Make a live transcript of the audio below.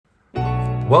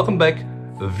Welcome back,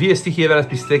 VST here,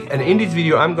 and in this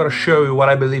video I'm gonna show you what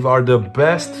I believe are the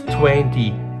best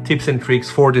 20 tips and tricks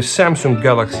for the Samsung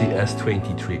Galaxy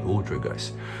S23 Ultra,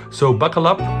 guys. So buckle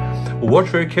up, watch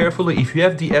very carefully. If you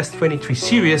have the S23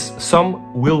 series,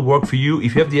 some will work for you.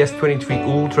 If you have the S23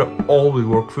 Ultra, all will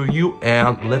work for you.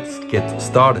 And let's get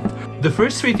started. The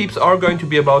first 3 tips are going to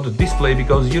be about the display,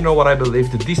 because you know what I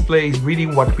believe, the display is really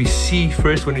what we see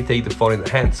first when we take the phone in the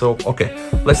hand. So okay,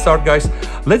 let's start, guys.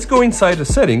 Let's go inside the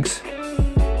settings,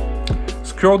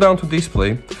 scroll down to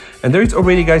display, and there is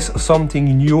already, guys, something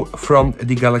new from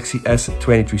the Galaxy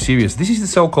S23 series. This is the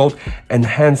so-called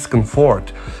enhanced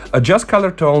comfort. Adjust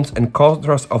color tones and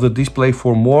contrast of the display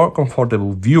for more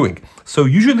comfortable viewing. So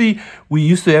usually we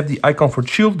used to have the eye comfort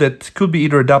shield that could be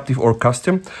either adaptive or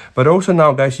custom, but also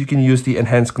now, guys, you can use the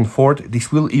enhanced comfort.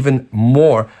 This will even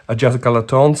more adjust the color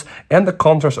tones and the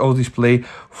contrast of the display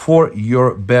for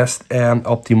your best and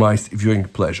optimized viewing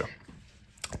pleasure.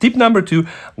 Tip number 2,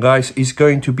 guys, is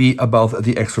going to be about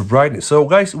the extra brightness. So,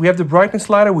 guys, we have the brightness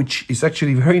slider, which is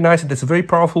actually very nice, and that's a very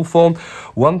powerful phone,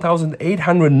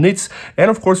 1800 nits. And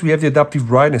of course, we have the adaptive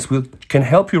brightness, which can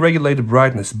help you regulate the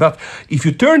brightness. But if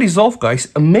you turn this off,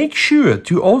 guys, make sure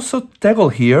to also toggle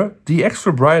here the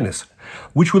extra brightness,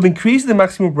 which will increase the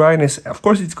maximum brightness. Of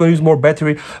course, it's going to use more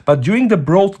battery, but during the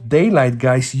broad daylight,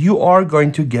 guys, you are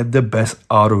going to get the best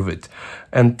out of it.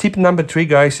 And tip number 3,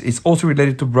 guys, is also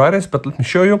related to brightness, but let me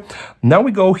show you. Now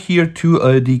we go here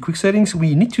to the quick settings.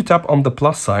 We need to tap on the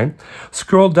plus sign,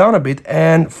 scroll down a bit,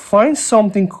 and find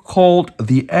something called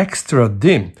the Extra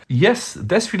Dim. Yes,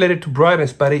 that's related to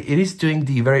brightness, but it is doing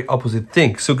the very opposite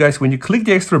thing. So, guys, when you click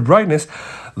the extra brightness,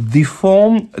 the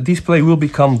phone display will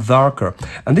become darker.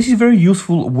 And this is very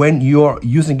useful when you're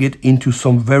using it into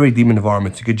some very dim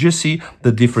environments. You can just see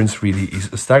the difference really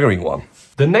is a staggering one.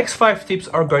 The next 5 tips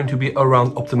are going to be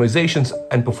around optimizations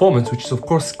and performance, which is of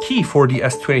course key for the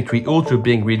S23 Ultra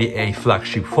being really a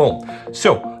flagship phone.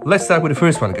 So let's start with the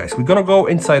first one, guys. We're gonna go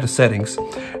inside the settings,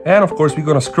 and of course we're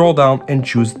gonna scroll down and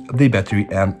choose the battery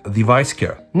and device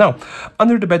care. Now,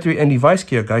 under the battery and device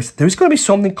care, guys, there is gonna be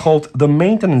something called the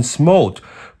maintenance mode.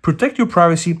 Protect your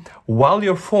privacy while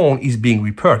your phone is being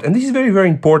repaired. And this is very, very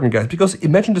important, guys, because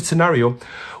imagine the scenario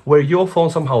where your phone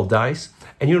somehow dies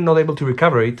and you're not able to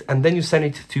recover it, and then you send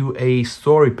it to a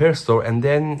repair store, and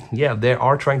then, yeah, they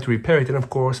are trying to repair it, and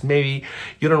of course, maybe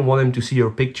you don't want them to see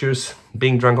your pictures,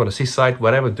 being drunk on the seaside,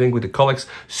 whatever, doing with the colleagues.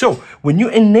 So, when you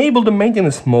enable the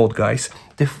maintenance mode, guys,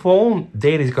 the phone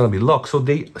data is gonna be locked, so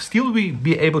they still will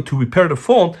be able to repair the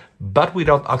phone, but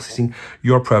without accessing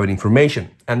your private information.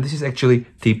 And this is actually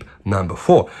tip number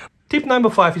 4. Tip number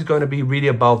 5 is going to be really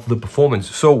about the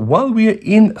performance. So while we are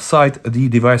inside the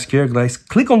device care, guys,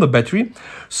 click on the battery,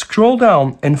 scroll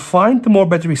down and find the more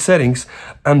battery settings,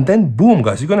 and then boom,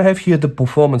 guys, you're going to have here the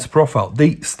performance profile.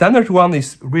 The standard one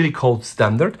is really called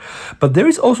standard, but there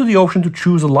is also the option to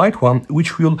choose a light one,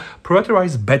 which will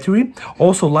prioritize battery,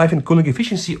 also life and cooling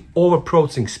efficiency over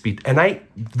processing speed. And I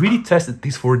really tested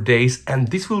this for days, and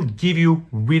this will give you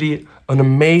really an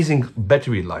amazing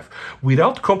battery life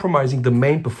without compromising the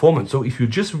main performance. So if you're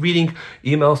just reading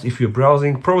emails, if you're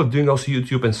browsing, probably doing also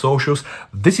YouTube and socials,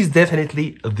 this is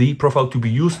definitely the profile to be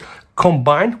used.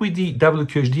 Combined with the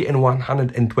WQHD and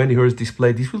 120 Hz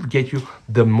display, this will get you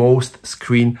the most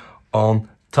screen on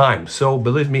time. So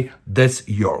believe me, that's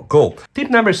your goal. Tip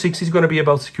number 6 is going to be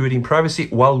about security and privacy.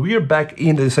 While we are back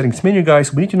in the settings menu,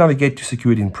 guys, we need to navigate to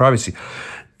security and privacy.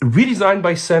 Redesigned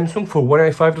by Samsung for One UI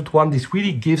 5.1, this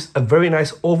really gives a very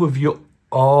nice overview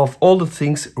of all the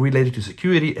things related to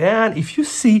security. And if you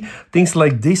see things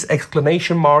like these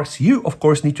exclamation marks, you of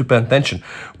course need to pay attention.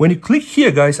 When you click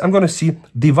here, guys, I'm gonna see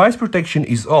device protection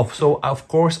is off. So of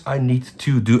course I need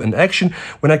to do an action.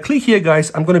 When I click here,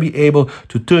 guys, I'm gonna be able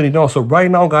to turn it on. So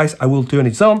right now, guys, I will turn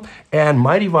it on and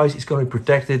my device is gonna be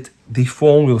protected. The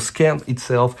phone will scan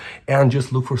itself and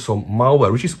just look for some malware,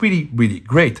 which is really, really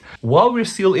great. While we're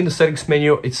still in the settings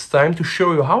menu, it's time to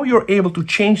show you how you're able to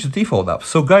change the default app.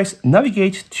 So guys,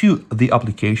 navigate to the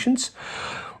applications.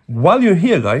 While you're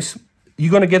here, guys, you're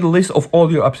going to get a list of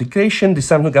all your applications, the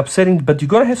Samsung app settings, but you're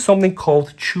going to have something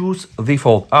called choose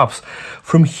default apps.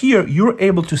 From here, you're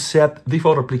able to set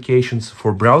default applications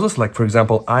for browsers. Like, for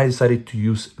example, I decided to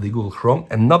use the Google Chrome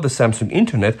and not the Samsung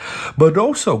Internet. But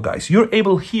also, guys, you're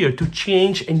able here to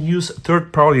change and use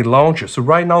third-party launcher. So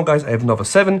right now, guys, I have Nova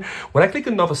 7. When I click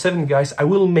on Nova 7, guys, I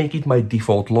will make it my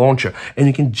default launcher. And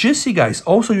you can just see, guys,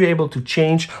 also you're able to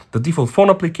change the default phone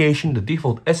application, the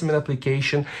default SMS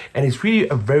application, and it's really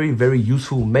a very, very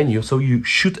useful menu, so you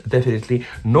should definitely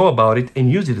know about it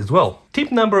and use it as well. Tip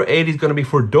number 8 is going to be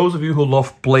for those of you who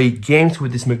love play games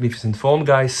with this magnificent phone,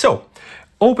 guys. So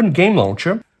open Game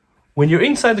Launcher, When you're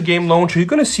inside the game launcher, you're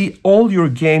going to see all your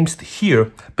games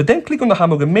here, but then click on the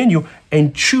hamburger menu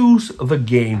and choose the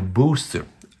game booster.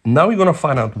 Now you're going to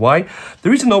find out why.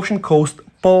 There is an option called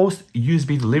Post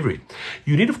USB Delivery.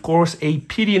 You need, of course, a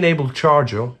PD-enabled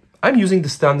charger. I'm using the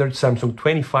standard Samsung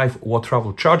 25 watt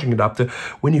travel charging adapter.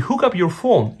 When you hook up your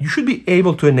phone, you should be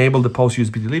able to enable the Post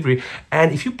USB delivery.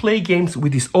 And if you play games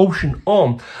with this option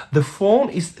on, the phone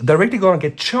is directly going to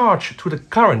get charged to the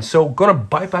current. So going to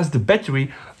bypass the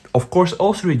battery, of course,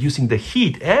 also reducing the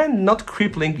heat and not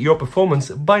crippling your performance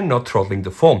by not throttling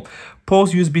the phone.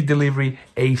 Post USB delivery,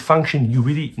 a function you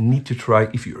really need to try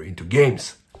if you're into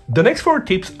games. The next 4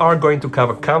 tips are going to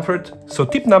cover comfort. So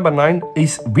tip number 9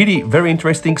 is really very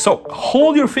interesting. So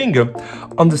hold your finger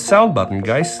on the sound button,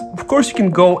 guys. Of course, you can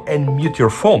go and mute your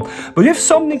phone, but you have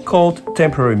something called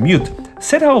temporary mute.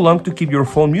 Set how long to keep your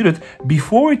phone muted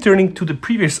before returning to the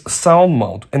previous sound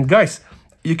mode. And guys,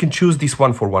 you can choose this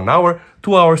one for 1 hour,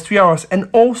 2 hours, 3 hours, and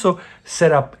also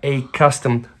set up a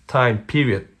custom time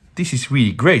period. This is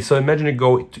really great. So imagine you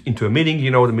go into a meeting, you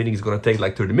know the meeting is going to take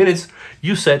like 30 minutes.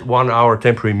 You set 1 hour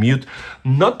temporary mute.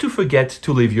 Not to forget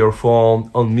to leave your phone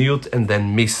on mute and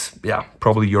then miss,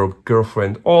 probably your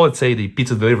girlfriend or let's say the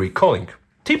pizza delivery calling.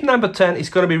 Tip number 10 is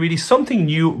going to be really something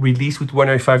new released with One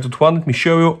UI 5.1. Let me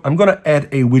show you. I'm going to add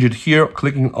a widget here,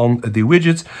 clicking on the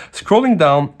widgets, scrolling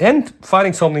down and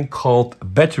finding something called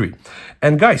battery.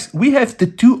 And guys, we have the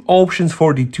 2 options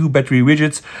for the 2 battery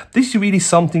widgets. This is really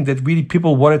something that really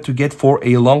people wanted to get for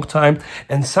a long time,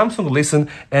 and Samsung listened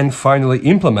and finally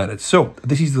implemented. So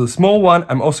this is the small one.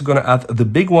 I'm also going to add the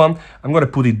big one. I'm going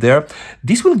to put it there.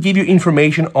 This will give you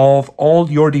information of all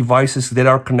your devices that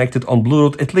are connected on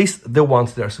Bluetooth, at least the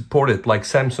ones that are supported, like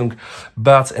Samsung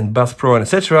Buds and Buds Pro and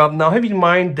etc. Now have in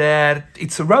mind that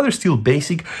it's rather still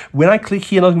basic. When I click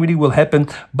here, nothing really will happen,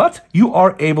 but you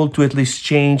are able to at least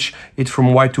change it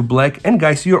from white to black. And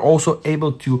guys, you're also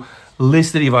able to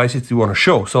list the devices you want to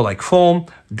show. So like phone,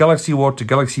 Galaxy Watch,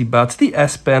 Galaxy Buds, the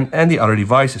S Pen and the other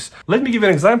devices. Let me give you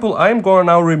an example. I'm going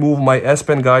to now remove my S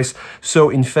Pen, guys. So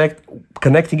in fact,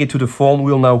 connecting it to the phone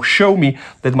will now show me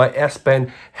that my S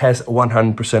Pen has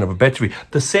 100% of a battery.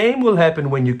 The same will happen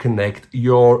when you connect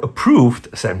your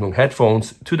approved Samsung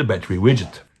headphones to the battery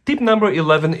widget. Tip number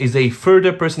 11 is a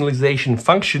further personalization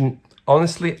function.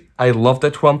 Honestly, I love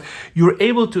that one. You're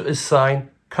able to assign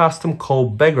custom call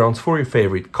backgrounds for your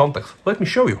favorite contacts. Let me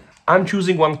show you. I'm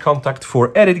choosing one contact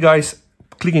for edit, guys.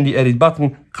 Clicking the edit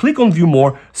button, click on view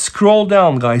more, scroll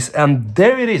down, guys, and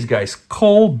there it is, guys,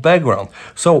 call background.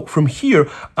 So from here,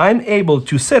 I'm able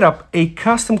to set up a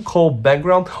custom call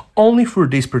background only for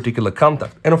this particular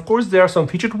contact. And of course, there are some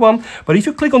featured ones, but if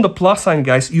you click on the plus sign,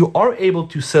 guys, you are able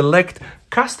to select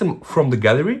custom from the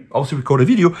gallery, also record a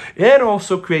video, and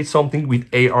also create something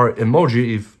with AR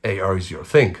emoji if AR is your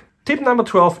thing. Tip number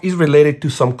 12 is related to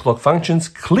some clock functions.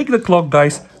 Click the clock,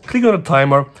 guys, click on the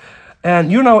timer,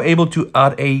 and you're now able to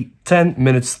add a 10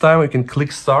 minutes timer. You can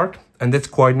click start, and that's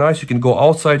quite nice. You can go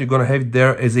outside, you're gonna have it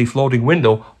there as a floating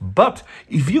window. But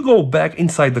if you go back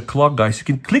inside the clock, guys, you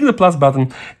can click the plus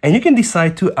button and you can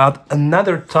decide to add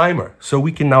another timer. So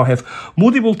we can now have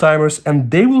multiple timers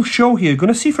and they will show here. You're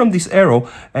gonna see from this arrow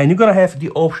and you're gonna have the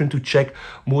option to check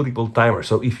multiple timers.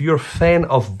 So if you're a fan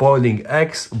of boiling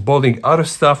eggs, boiling other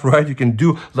stuff, right, you can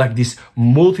do like this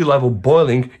multi-level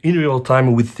boiling in real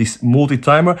time with this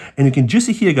multi-timer. And you can just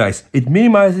see here, guys, it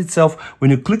minimizes itself.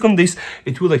 When you click on this,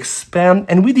 it will expand,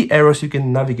 and with the arrows you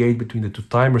can navigate between the 2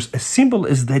 timers. As simple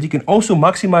as that. You can also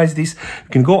maximize this. You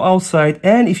can go outside,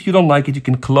 and if you don't like it, you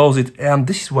can close it. And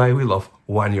this is why we love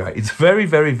One UI. It's very,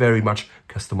 very, very much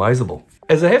customizable.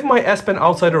 As I have my S Pen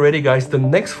outside already, guys, the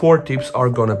next 4 tips are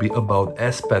gonna be about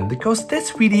S Pen, because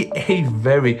that's really a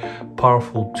very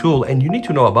powerful tool and you need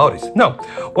to know about it. Now,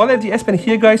 while I have the S Pen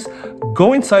here, guys,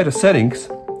 go inside the settings,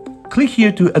 click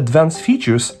here to advanced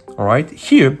features. All right,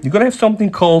 here you're gonna have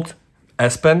something called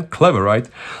S Pen, clever, right?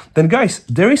 Then guys,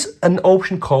 there is an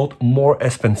option called more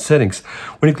S Pen settings.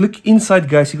 When you click inside,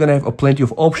 guys, you're gonna have plenty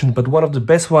of options, but one of the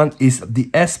best one is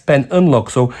the S Pen unlock.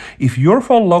 So if your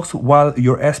phone locks while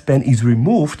your S Pen is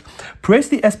removed, press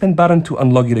the S Pen button to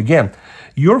unlock it again.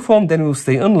 Your phone then will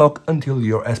stay unlocked until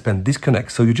your S Pen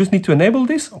disconnects. So you just need to enable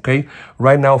this, okay?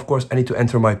 Right now, of course, I need to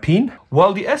enter my PIN.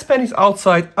 While the S Pen is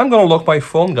outside, I'm gonna lock my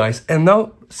phone, guys, and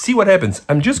now see what happens.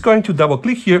 I'm just going to double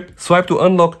click here, swipe to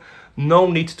unlock. No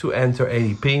need to enter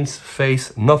any pins,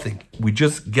 face, nothing. We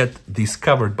just get this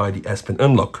covered by the S Pen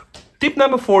unlock. Tip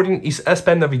number 14 is S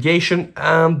Pen navigation.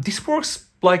 This works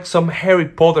like some Harry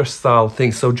Potter style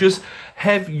thing. So just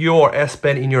have your S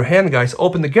Pen in your hand, guys,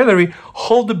 open the gallery,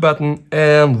 hold the button,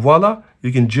 and voila,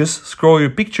 You can just scroll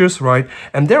your pictures, right?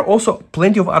 And there are also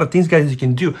plenty of other things, guys, you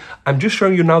can do. I'm just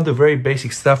showing you now the very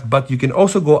basic stuff, but you can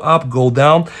also go up, go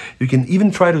down. You can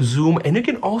even try to zoom, and you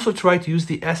can also try to use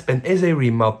the S Pen as a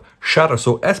remote shutter.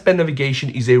 So S Pen navigation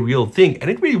is a real thing, and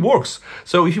it really works.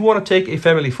 So if you want to take a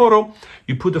family photo,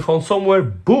 you put the phone somewhere,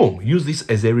 boom, use this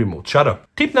as a remote shutter.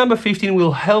 Tip number 15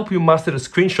 will help you master the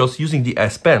screenshots using the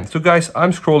S Pen. So guys,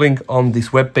 I'm scrolling on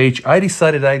this web page. I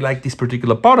decided I like this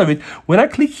particular part of it. When I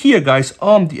click here, guys,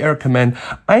 on the arrow command,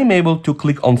 I'm able to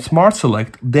click on Smart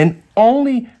Select, then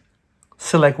only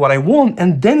select what I want,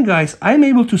 and then, guys, I'm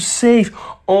able to save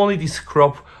only this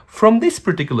crop from this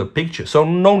particular picture. So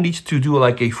no need to do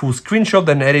like a full screenshot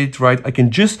then edit it, right? I can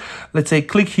just, let's say,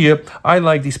 click here. I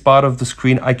like this part of the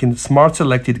screen. I can Smart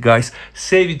Select it, guys,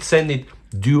 save it, send it,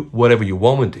 do whatever you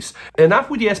want with this. Enough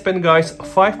with the S Pen, guys.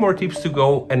 5 more tips to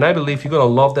go, and I believe you're gonna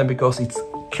love them because it's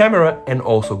camera and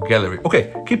also gallery.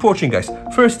 Okay, keep watching, guys.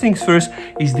 First things first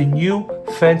is the new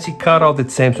fancy cutout that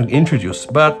Samsung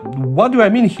introduced. But what do I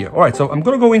mean here? All right, so I'm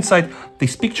gonna go inside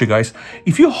this picture, guys.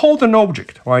 If you hold an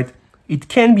object, right, it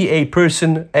can be a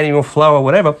person, animal, flower,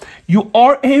 whatever, you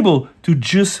are able to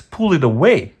just pull it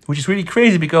away, which is really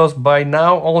crazy because by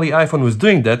now only iPhone was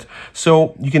doing that.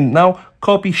 So you can now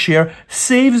copy, share,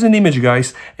 save as an image,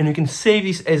 guys, and you can save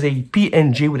this as a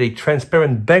PNG with a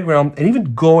transparent background and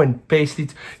even go and paste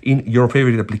it in your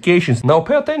favorite applications. Now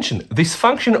pay attention, this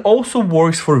function also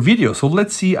works for video. So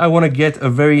let's see, I want to get a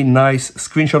very nice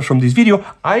screenshot from this video.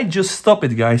 I just stop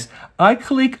it, guys. I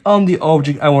click on the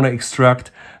object I want to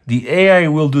extract. The AI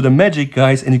will do the magic,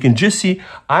 guys, and you can just see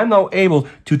I'm now able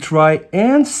to try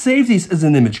and save this as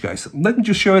an image, guys. Let me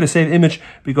just show you the save image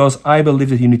because I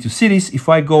believe that you need to see this. If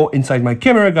I go inside my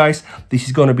camera, guys, this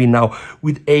is going to be now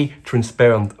with a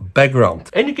transparent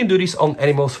background. And you can do this on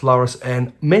animals, flowers,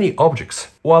 and many objects.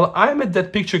 While I'm at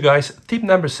that picture, guys, tip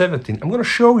number 17, I'm going to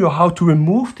show you how to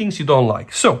remove things you don't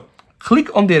like. So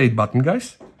click on the edit button,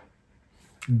 guys.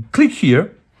 Click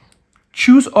here,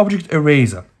 choose object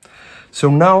eraser. So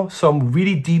now some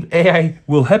really deep AI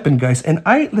will happen, guys. And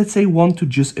I, let's say, want to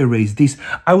just erase this.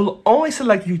 I will only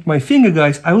select it with my finger,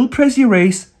 guys. I will press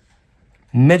erase.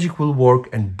 Magic will work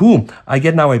and boom, I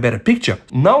get now a better picture.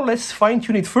 Now let's fine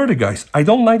tune it further, guys. I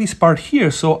don't like this part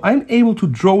here, so I'm able to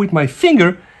draw with my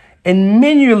finger and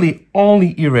manually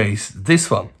only erase this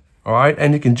one. All right,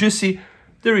 and you can just see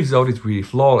the result is really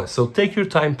flawless. So take your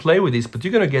time, play with this, but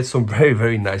you're gonna get some very,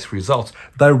 very nice results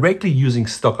directly using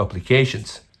stock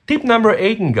applications. Tip number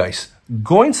 18, guys,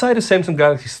 go inside the Samsung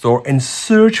Galaxy store and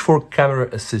search for Camera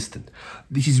Assistant.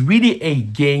 This is really a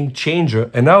game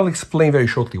changer, and I'll explain very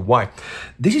shortly why.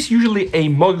 This is usually a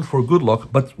module for good luck,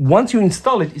 but once you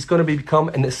install it, it's going to become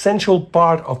an essential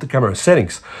part of the camera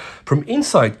settings. From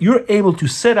inside, you're able to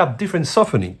set up different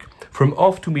softening from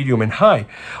off to medium and high.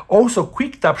 Also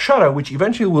quick tap shutter, which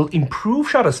eventually will improve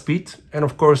shutter speed and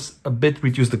of course a bit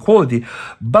reduce the quality.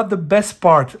 But the best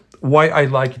part, why I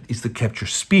like it, is the capture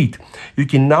speed. You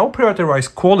can now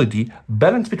prioritize quality,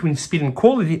 balance between speed and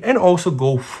quality, and also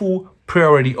go full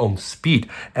priority on speed.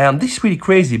 And this is really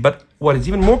crazy, but what is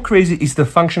even more crazy is the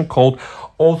function called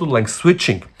auto length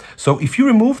switching. So if you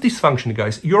remove this function,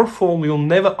 guys, your phone will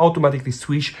never automatically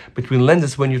switch between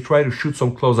lenses when you try to shoot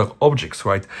some close-up objects,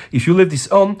 right? If you leave this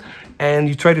on and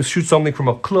you try to shoot something from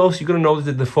up close, you're gonna notice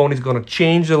that the phone is gonna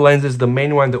change the lenses, the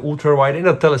main one, the ultra wide, and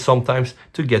the tele sometimes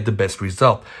to get the best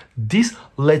result. This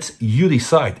lets you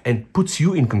decide and puts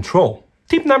you in control.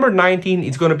 Tip number 19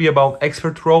 is going to be about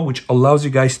Expert RAW, which allows you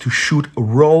guys to shoot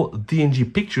raw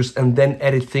DNG pictures and then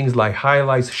edit things like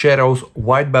highlights, shadows,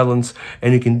 white balance,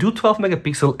 and you can do 12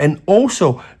 megapixel and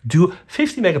also do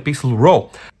 50 megapixel RAW.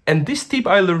 And this tip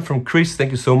I learned from Chris,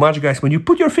 thank you so much, guys. When you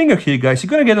put your finger here, guys, you're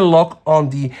going to get a lock on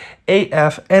the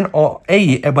AF and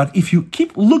AE, but if you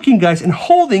keep looking, guys, and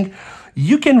holding,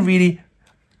 you can really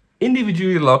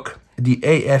individually lock the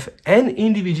AF and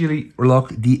individually lock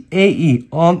the AE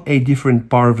on a different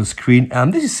part of the screen,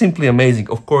 and this is simply amazing.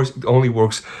 Of course, it only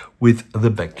works with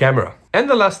the back camera. And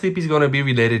the last tip is going to be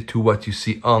related to what you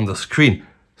see on the screen.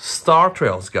 Star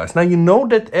trails, guys. Now you know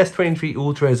that S23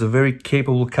 Ultra is a very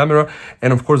capable camera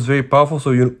and of course very powerful,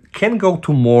 so you can go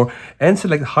to more and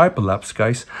select Hyperlapse,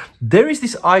 guys. There is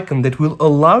this icon that will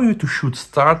allow you to shoot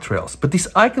star trails, but this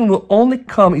icon will only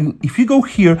come if you go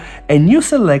here and you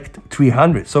select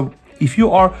 300. So if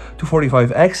you are to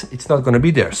 45x, it's not going to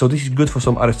be there. So this is good for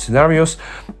some other scenarios.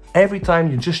 Every time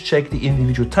you just check the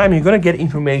individual time, you're going to get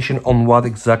information on what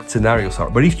exact scenarios are.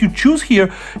 But if you choose here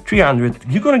 300,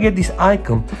 you're going to get this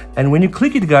icon. And when you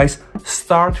click it, guys,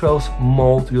 Star Trails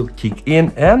mode will kick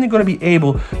in and you're going to be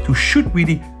able to shoot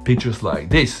really pictures like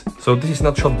this. So this is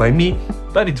not shot by me,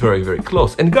 but it's very, very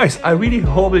close. And guys, I really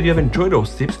hope that you have enjoyed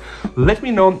those tips. Let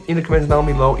me know in the comments down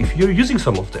below if you're using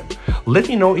some of them. Let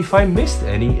me know if I missed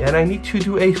any and I need to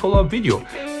do a follow-up video.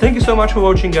 Thank you so much for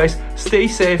watching, guys. Stay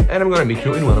safe, and I'm gonna meet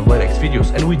you in one of my next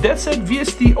videos. And with that said,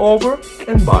 VST over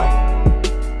and bye.